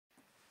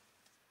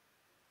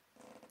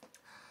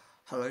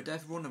Hello there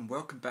everyone, and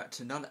welcome back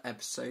to another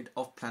episode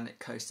of Planet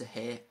Coaster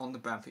here on the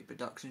Branthwaite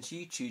Productions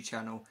YouTube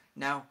channel.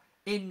 Now,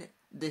 in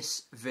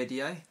this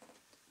video,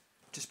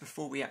 just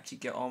before we actually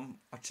get on,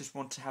 I just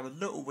want to have a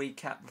little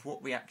recap of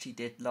what we actually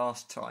did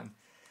last time.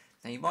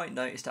 Now you might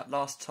notice that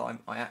last time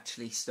I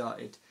actually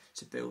started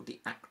to build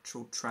the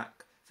actual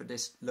track for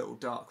this little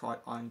dark ride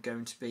I'm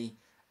going to be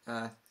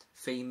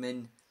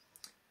theming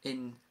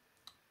in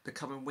the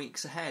coming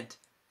weeks ahead,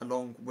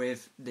 along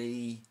with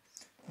the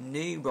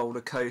new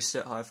roller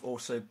coaster I've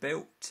also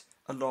built,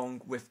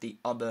 along with the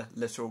other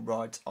little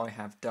rides I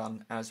have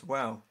done as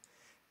well.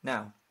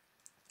 Now,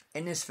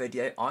 in this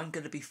video I'm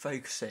going to be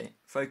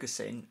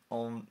focusing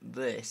on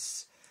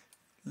this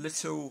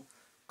little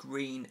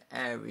green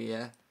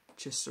area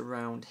just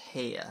around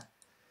here,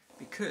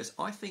 because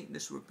I think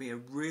this would be a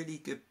really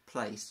good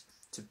place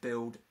to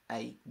build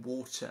a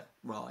water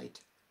ride.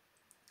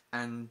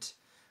 And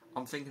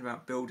I'm thinking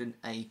about building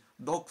a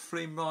log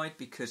flume ride,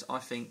 because I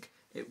think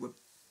it would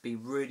be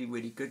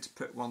really good to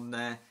put one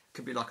there. It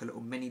could be like a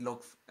little mini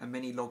log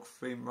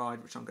flume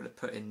ride, which I'm going to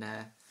put in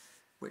there,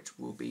 which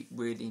will be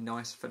really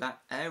nice for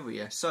that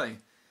area. So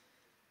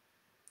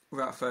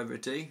without further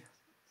ado,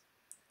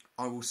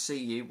 I will see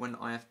you when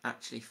I have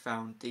actually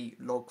found the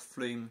log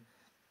flume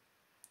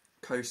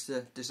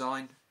coaster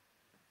design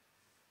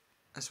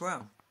as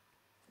well.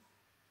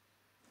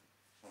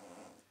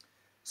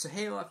 So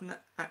here I've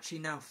actually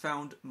now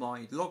found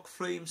my log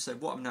flume. So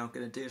what I'm now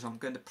going to do is I'm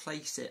going to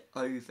place it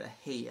over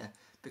here,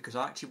 because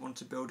I actually want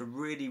to build a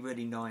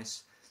really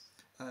nice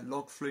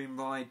log flume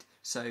ride,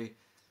 so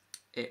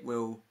it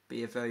will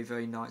be a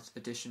very nice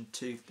addition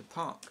to the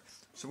park.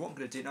 So what I'm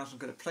going to do now is I'm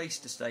going to place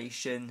the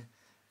station.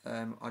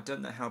 I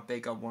don't know how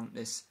big I want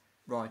this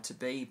ride to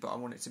be, but I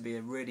want it to be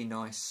a really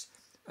nice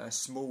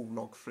small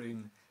log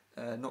flume,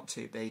 not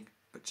too big,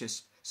 but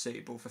just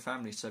suitable for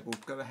families. So we'll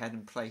go ahead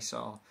and place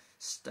our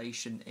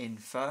station in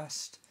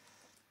first,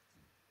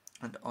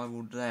 and I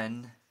will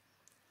then,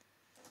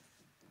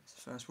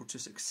 first we'll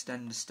just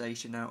extend the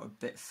station out a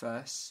bit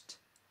first.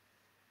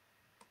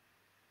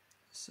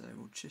 So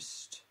we'll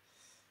just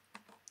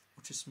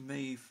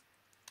move.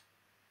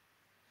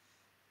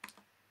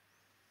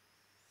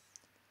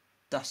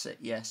 That's it,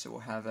 yeah. So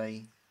we'll have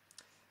a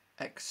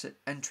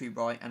entry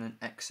right and an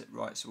exit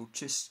right. So we'll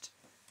just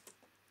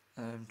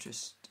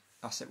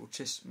that's it. We'll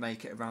just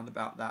make it around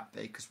about that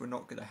big, because we're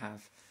not going to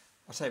have.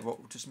 I'll tell you what,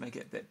 we'll just make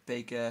it a bit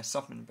bigger.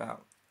 Something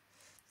about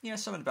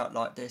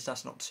like this.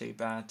 That's not too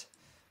bad,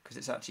 because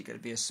it's actually going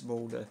to be a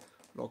smaller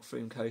log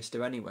flume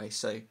coaster anyway.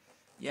 So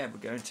yeah, we're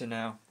going to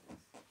now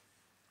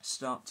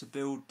start to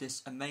build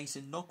this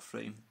amazing log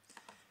flume.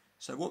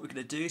 So what we're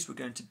going to do is we're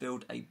going to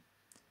build I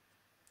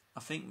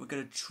think we're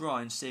going to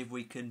try and see if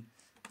we can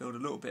build a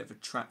little bit of a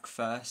track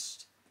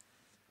first,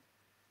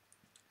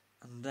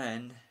 and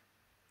then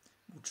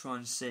we'll try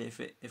and see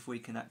if we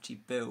can actually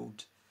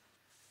build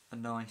a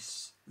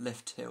nice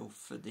lift hill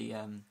for the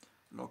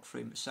log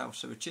flume itself.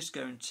 So we're just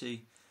going to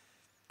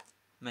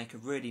make a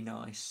really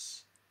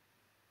nice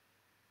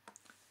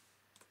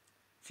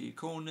few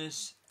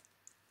corners,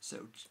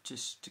 so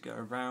just to go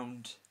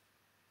around,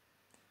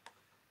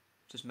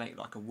 just make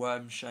like a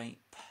worm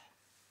shape,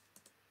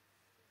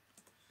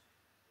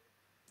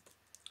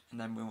 and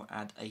then we'll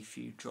add a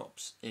few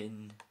drops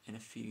in a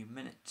few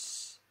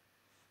minutes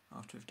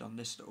after we've done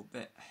this little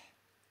bit.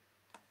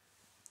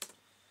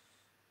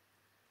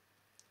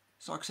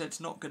 So like I said, it's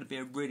not going to be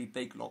a really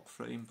big log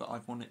flume, but I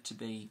want it to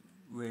be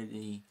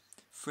really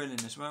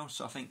thrilling as well.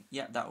 So I think,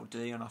 yeah, that will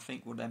do, and I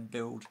think we'll then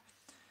build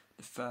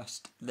the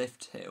first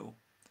lift hill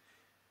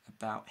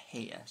about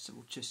here. So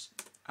we'll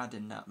just add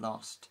in that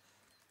last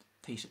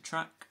piece of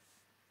track,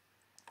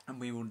 and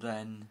we will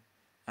then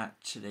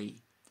actually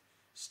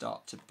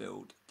start to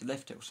build the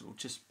lift hill. So we'll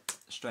just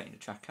straighten the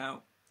track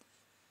out,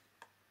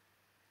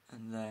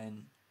 and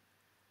then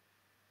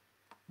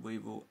we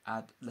will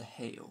add the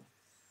hill.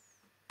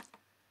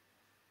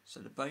 So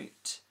the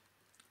boat,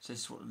 so this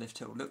is what the lift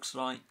hill looks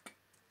like,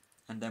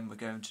 and then we're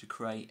going to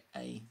create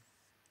a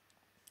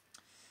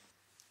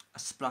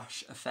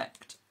splash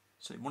effect.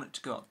 So we want it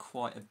to go up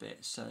quite a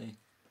bit, so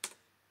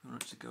we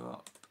want it to go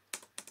up.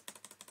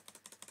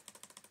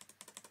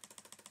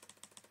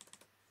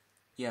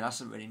 Yeah,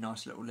 that's a really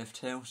nice little lift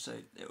hill, so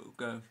it will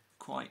go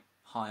quite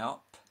high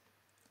up.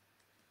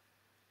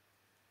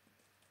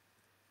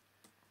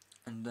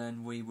 And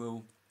then we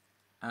will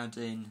add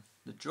in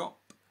the drop.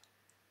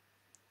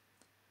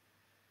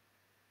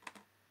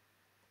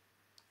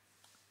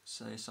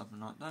 So something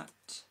like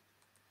that,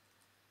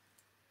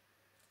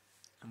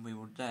 and we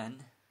will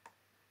then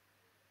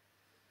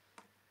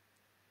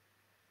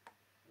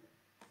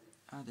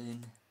add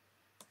in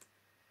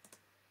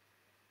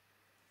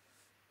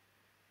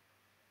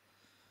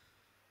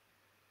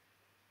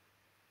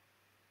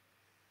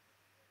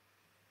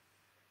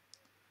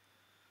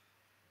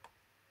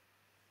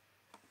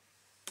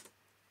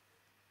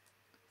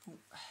hold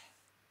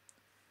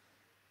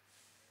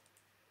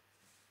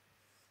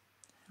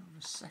on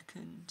a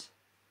second.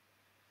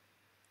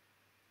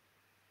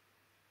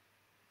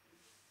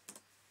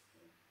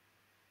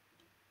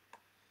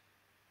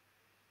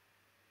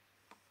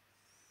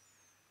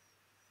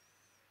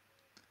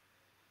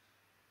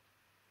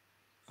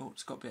 Oh,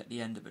 it's got to be at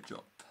the end of a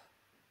drop.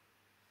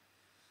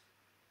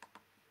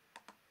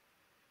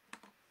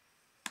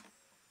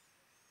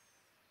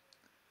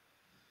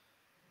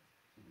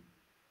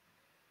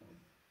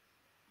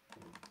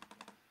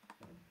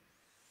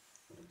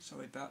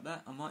 Sorry about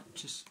that, I might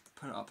just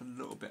put it up a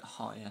little bit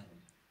higher.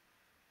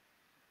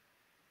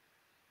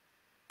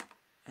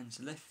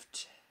 Enter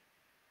lift.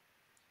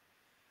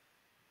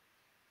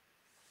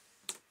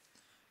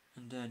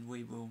 And then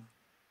we will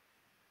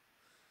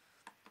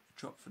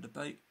drop for the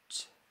boat.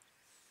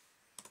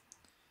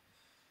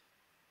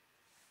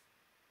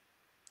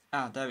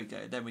 Ah, there we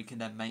go. Then we can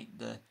then make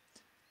the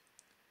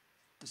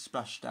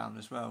splashdown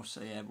as well.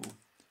 So yeah, we'll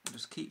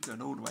just keep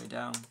going all the way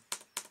down.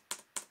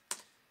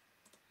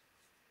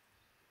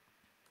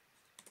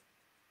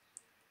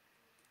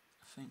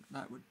 I think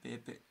that would be a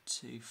bit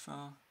too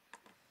far.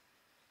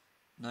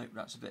 Nope,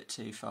 that's a bit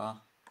too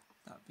far.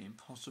 That'd be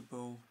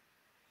impossible.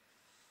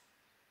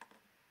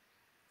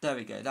 There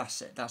we go, that's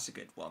it, that's a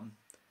good one.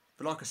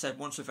 But like I said,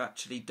 once we've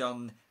actually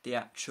done the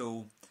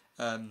actual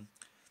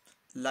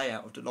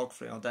layout of the log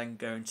flume, I'm then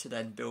going to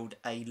then build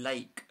a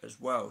lake as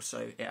well,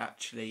 so it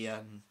actually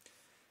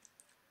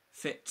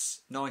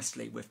fits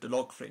nicely with the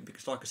log flume,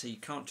 because like I say, you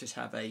can't just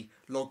have a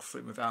log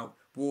flume without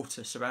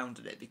water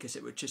surrounding it, because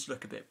it would just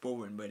look a bit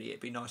boring really. It'd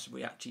be nice if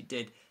we actually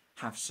did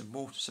have some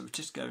water. So we're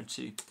just going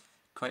to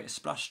create a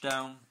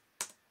splashdown,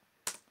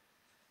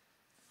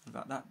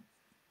 about that,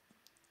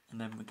 and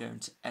then we're going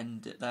to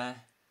end it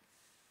there,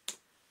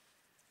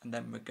 and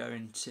then we're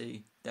going to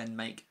then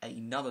make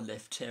another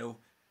lift hill,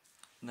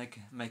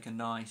 make a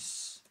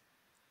nice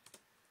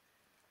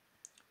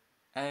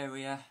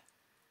area,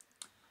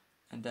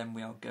 and then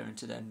we are going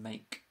to then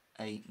make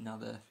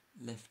another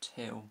lift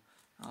hill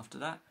after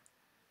that.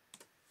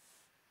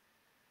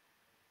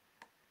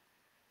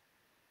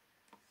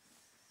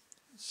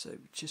 So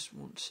we just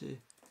want to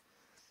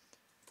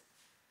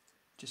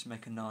just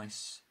make a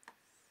nice,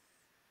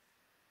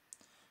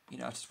 you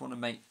know, I just want to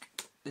make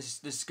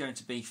this is going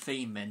to be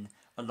theming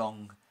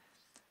along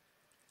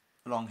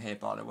here,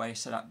 by the way,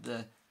 so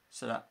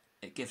that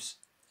it gives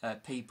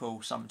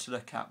people something to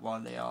look at while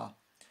they are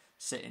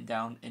sitting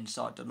down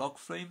inside the log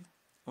flume,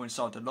 or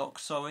inside the log,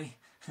 sorry.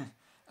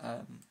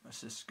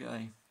 Let's just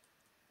go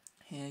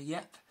here.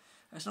 Yep,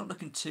 it's not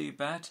looking too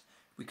bad.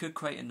 We could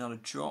create another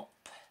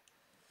drop,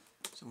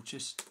 so we'll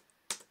just,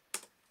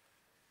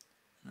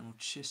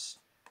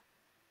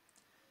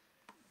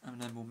 and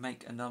then we'll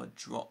make another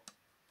drop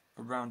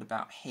around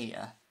about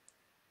here.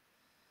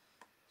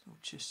 So we'll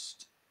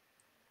just,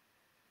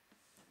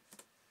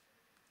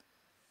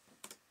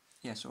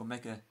 yeah, so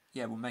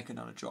we'll make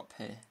another drop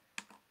here.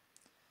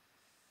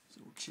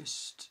 So we'll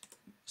just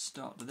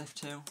start the lift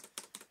hill,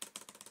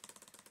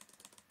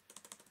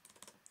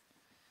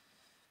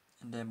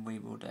 and then we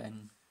will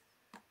then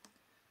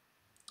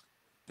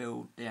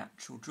build the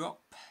actual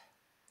drop.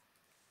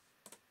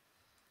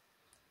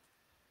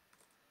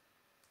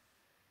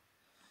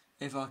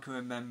 If I can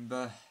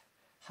remember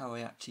how I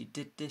actually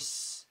did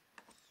this,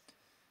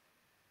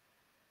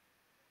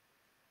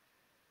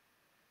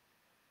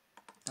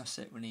 that's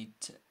it. We need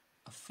to,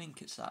 I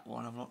think it's that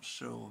one, I'm not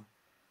sure.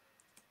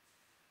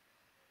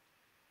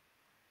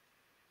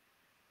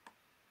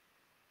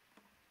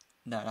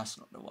 No, that's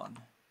not the one.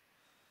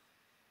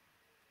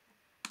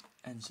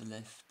 Enter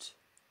lift.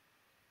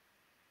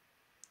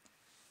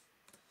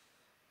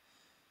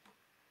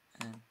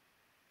 And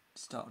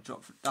start a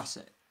drop. That's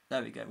it.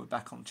 There we go, we're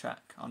back on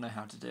track. I know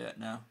how to do it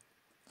now.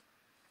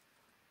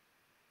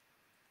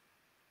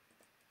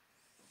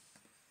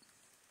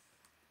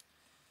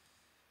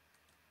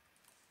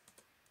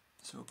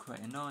 So we'll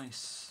create a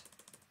nice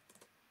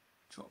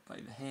drop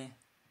over here.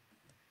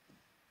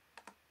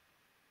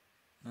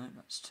 No,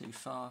 that's too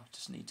far.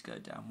 Just need to go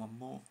down one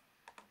more.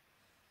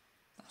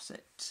 That's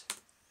it.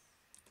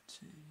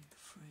 2,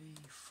 3,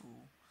 4.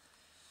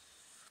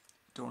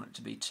 Don't want it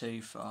to be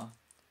too far.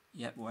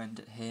 Yep, we'll end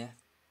it here.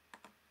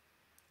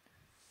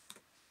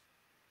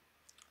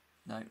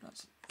 No,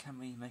 that's. Can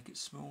we make it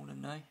smaller?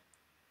 No.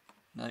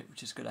 No, we're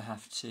just going to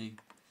have to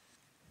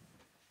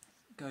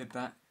go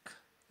back.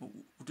 We'll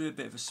do a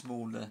bit of a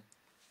smaller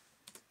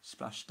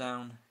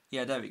splashdown.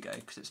 Yeah, there we go,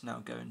 because it's now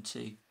going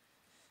to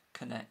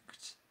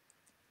connect.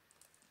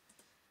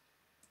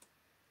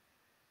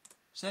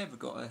 So we've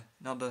got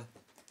another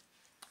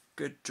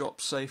good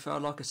drop so far.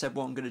 Like I said,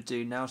 what I'm going to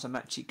do now is I'm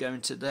actually going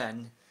to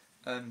then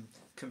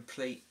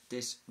complete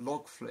this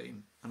log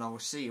flume, and I will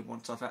see you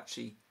once I've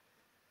actually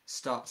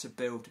start to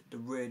build the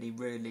really,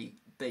 really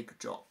big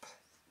drop.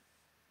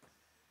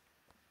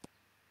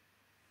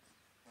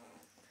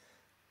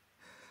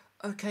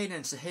 Okay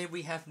then, so here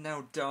we have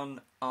now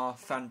done our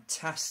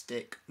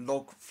fantastic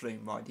log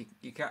flume ride.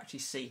 You can actually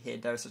see here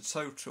there's a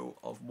total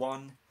of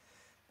 1,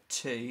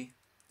 2,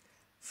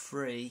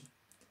 3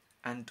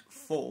 and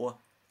 4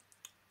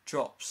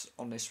 drops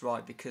on this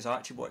ride, because I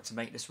actually wanted to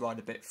make this ride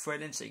a bit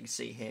thrilling. So you can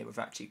see here we've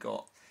actually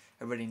got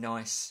a really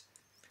nice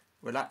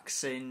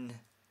relaxing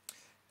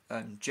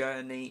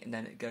journey, and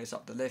then it goes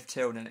up the lift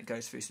hill, and then it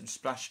goes through some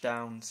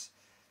splashdowns,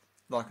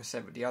 like I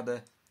said with the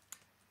other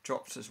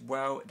drops as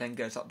well. It then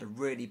goes up the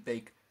really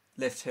big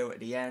lift hill at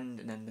the end,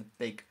 and then the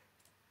big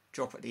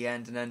drop at the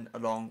end, and then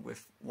along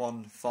with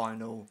one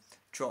final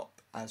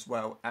drop as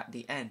well at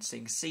the end. So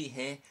you can see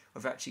here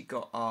we've actually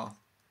got our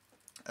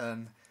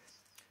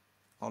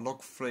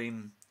log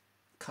flume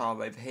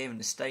car over here in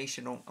the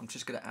station. I'm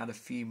just going to add a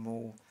few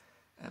more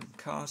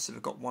cars. So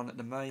we've got one at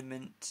the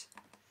moment,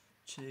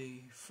 2,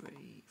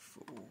 3,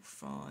 4,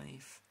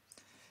 5.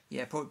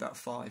 Yeah, probably about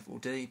 5 will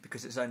do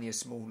because it's only a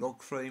small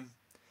log flume.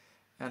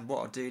 And what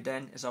I'll do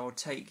then is I will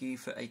take you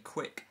for a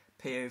quick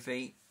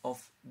POV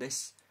of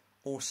this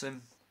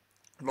awesome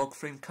log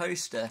flume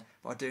coaster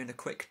by doing a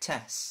quick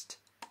test.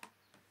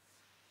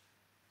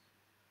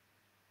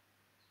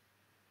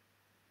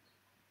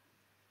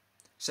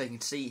 So you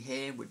can see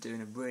here we're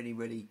doing a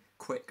really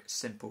quick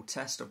simple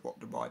test of what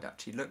the ride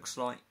actually looks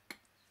like.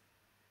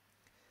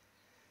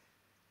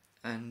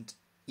 And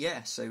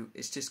yeah, so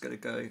it's just going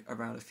to go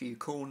around a few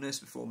corners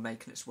before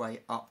making its way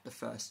up the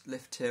first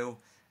lift hill,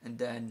 and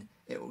then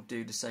it will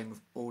do the same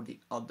with all the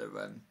other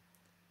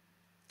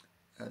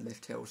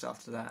lift hills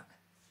after that.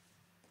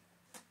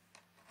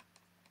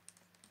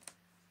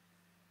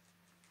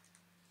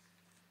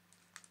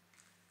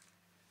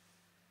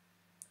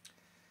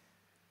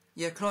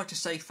 Yeah, can I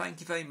just say thank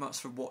you very much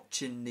for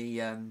watching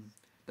the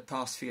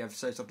past few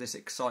episodes of this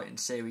exciting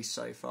series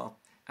so far.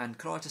 And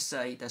can I just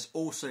say there's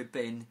also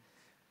been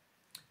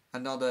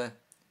another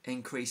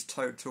increased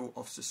total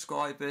of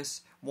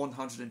subscribers,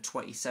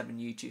 127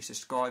 YouTube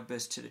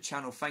subscribers to the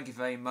channel. Thank you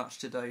very much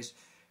to those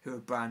who are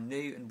brand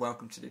new, and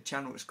welcome to the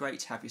channel. It's great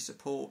to have your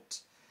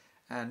support.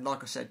 And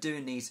like I said,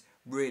 doing these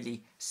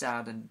really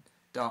sad and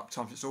dark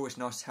times, it's always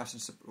nice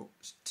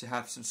to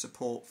have some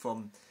support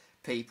from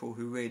people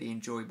who really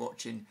enjoy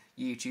watching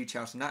YouTube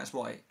channels, and that's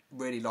what I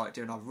really like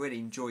doing. I really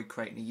enjoy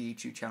creating a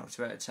YouTube channel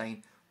to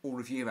entertain all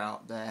of you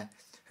out there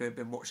who have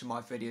been watching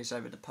my videos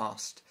over the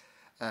past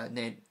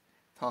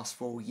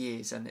 4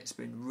 years, and it's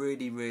been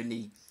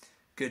really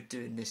good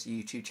doing this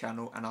YouTube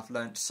channel, and I've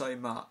learned so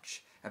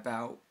much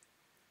about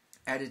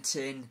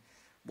editing,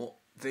 what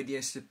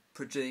videos to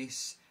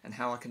produce, and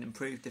how I can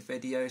improve the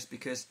videos,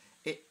 because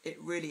it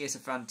really is a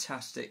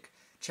fantastic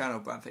channel,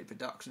 Branthwaite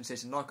Productions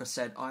is. And like I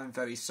said, I'm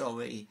very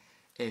sorry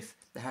if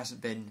there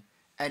hasn't been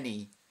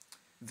any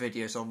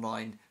videos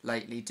online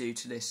lately due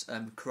to this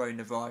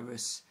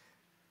coronavirus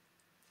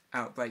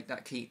outbreak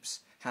that keeps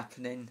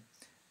happening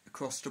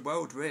across the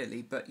world,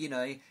 really. But you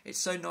know, it's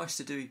so nice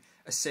to do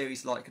a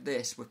series like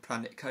this with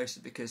Planet Coaster,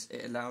 because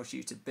it allows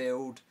you to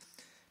build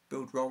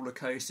roller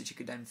coasters. You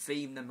can then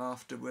theme them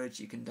afterwards,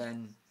 you can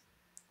then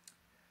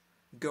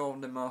go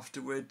on them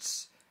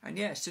afterwards, and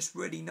yeah, it's just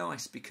really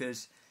nice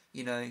because,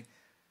 you know,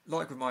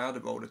 like with my other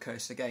roller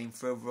coaster game,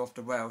 Further Off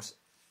the Rails,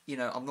 you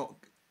know, I'm not,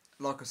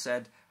 like I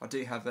said, I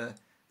do have a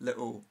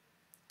little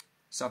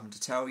something to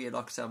tell you.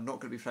 Like I said, I'm not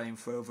going to be playing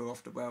Further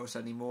Off the Rails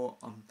anymore.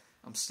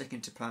 I'm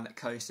sticking to Planet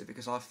Coaster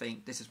because I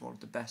think this is one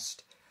of the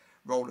best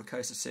roller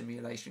coaster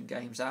simulation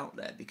games out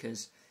there,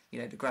 because, you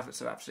know, the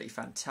graphics are absolutely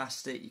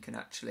fantastic. You can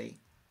actually,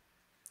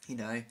 you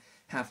know,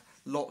 have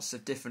lots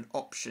of different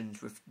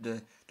options with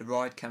the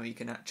ride camera. You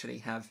can actually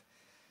have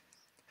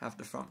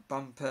the front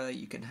bumper,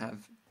 you can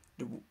have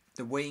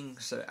the wing,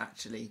 so it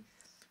actually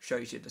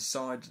shows you the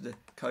side of the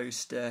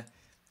coaster.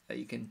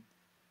 You can,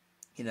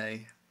 you know,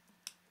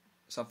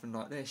 something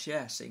like this,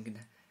 yeah, so you can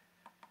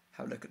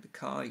have a look at the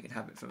car, you can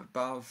have it from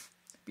above,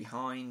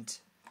 behind,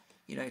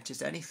 you know,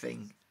 just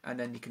anything, and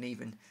then you can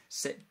even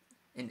sit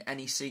in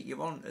any seat you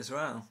want as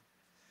well.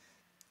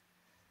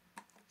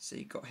 So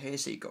you've got here,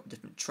 so you've got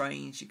different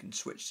trains, you can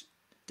switch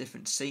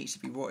different seats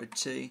if you wanted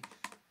to,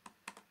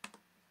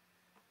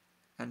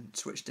 and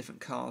switch different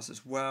cars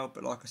as well,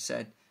 but like I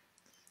said,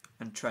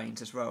 and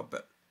trains as well.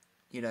 But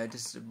you know,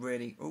 this is a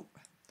really,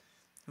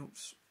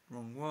 oops,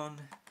 wrong one.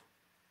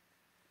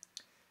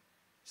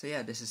 So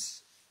yeah, this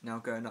is now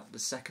going up the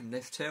second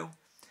lift hill,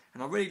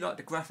 and I really like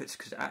the graphics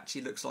because it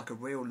actually looks like a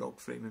real log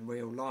flume in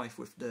real life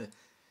with the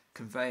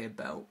conveyor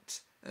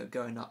belt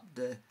going up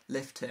the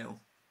lift hill.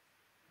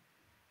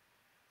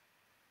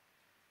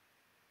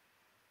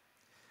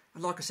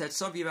 And like I said,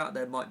 some of you out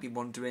there might be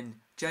wondering,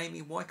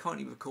 Jamie, why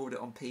can't you record it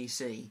on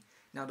PC?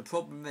 Now the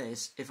problem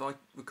is, if I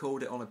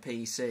record it on a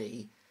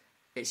PC,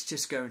 it's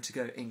just going to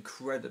go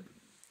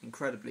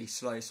incredibly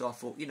slow. So I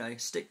thought, you know,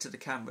 stick to the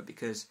camera,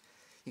 because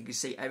you can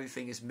see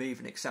everything is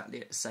moving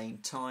exactly at the same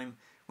time.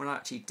 When I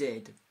actually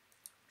did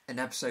an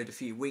episode a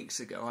few weeks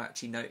ago, I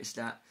actually noticed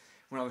that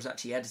when I was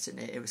actually editing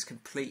it, it was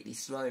completely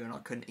slow, and I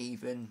couldn't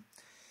even,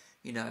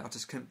 you know, I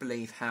just couldn't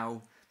believe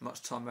how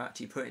much time I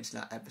actually put into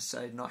that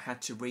episode, and I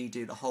had to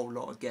redo the whole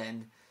lot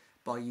again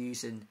by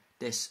using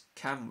this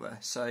camera.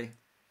 So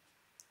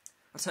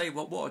I'll tell you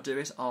what I'll do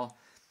is I'll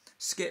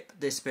skip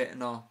this bit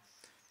and I'll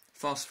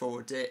fast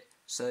forward it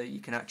so you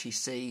can actually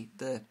see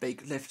the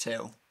big lift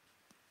hill.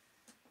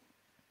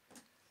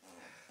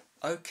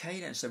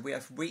 Okay then, so we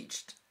have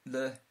reached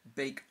the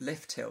big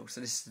lift hill, so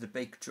this is the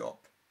big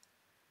drop,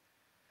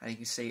 and you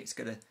can see it's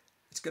gonna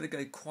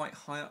go quite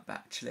high up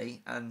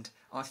actually, and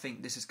I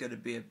think this is going to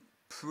be a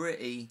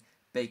pretty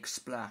big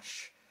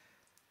splash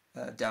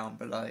down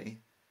below.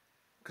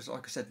 because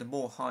like I said, the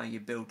more higher you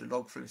build the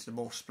log flumes, the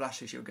more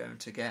splashes you're going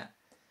to get.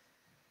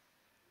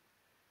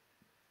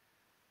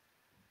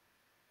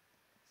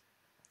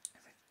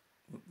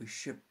 We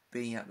should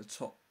be at the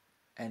top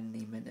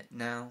any minute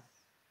now,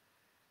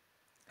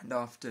 and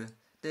after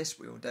this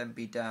we will then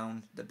be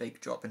down the big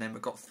drop, and then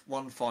we've got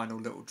one final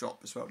little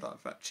drop as well that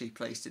I've actually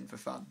placed in for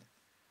fun.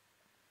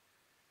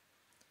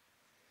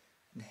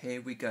 And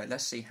here we go.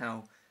 Let's see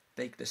how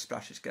big the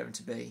splash is going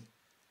to be.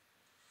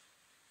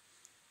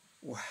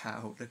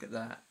 Wow, look at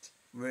that.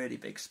 Really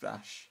big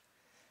splash.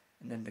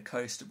 And then the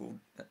coaster will,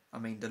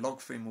 the log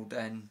flume will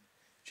then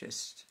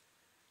just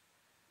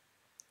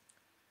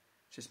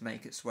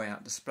make its way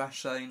out the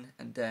splash zone,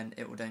 and then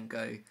it will then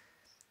go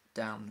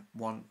down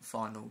one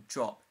final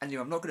drop.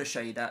 Anyway, I'm not going to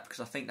show you that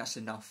because I think that's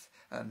enough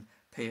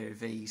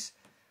POVs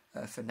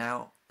for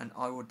now, and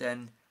I will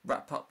then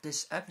wrap up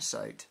this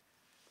episode.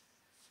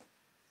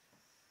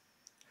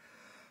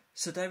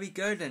 So there we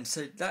go then.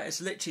 So that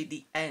is literally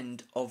the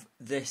end of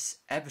this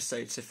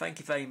episode. So thank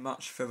you very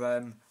much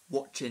for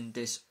watching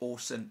this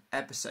awesome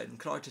episode. And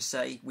can I just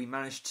say, we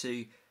managed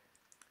to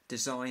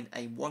design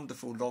a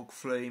wonderful log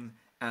flume,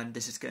 and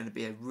this is going to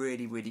be a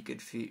really, really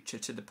good future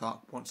to the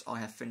park once I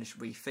have finished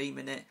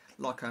re-theming it,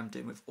 like I'm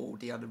doing with all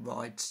the other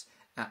rides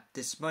at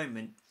this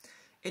moment.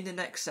 In the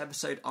next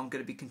episode, I'm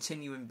going to be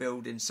continuing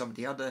building some of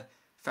the other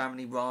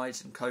family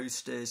rides and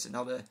coasters and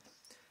other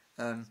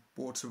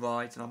water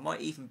rides, and I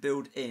might even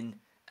build in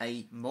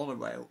a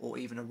monorail or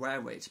even a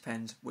railway. It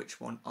depends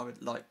which one I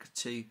would like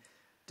to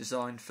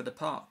design for the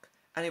park.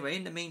 Anyway,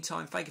 in the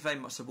meantime, thank you very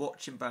much for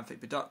watching Branthwaite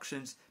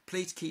Productions.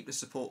 Please keep the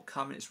support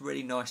coming. It's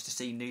really nice to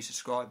see new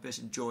subscribers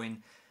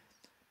enjoying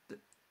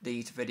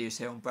these videos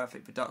here on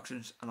Branthwaite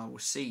Productions, and I will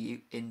see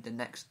you in the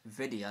next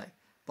video.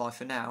 Bye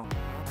for now.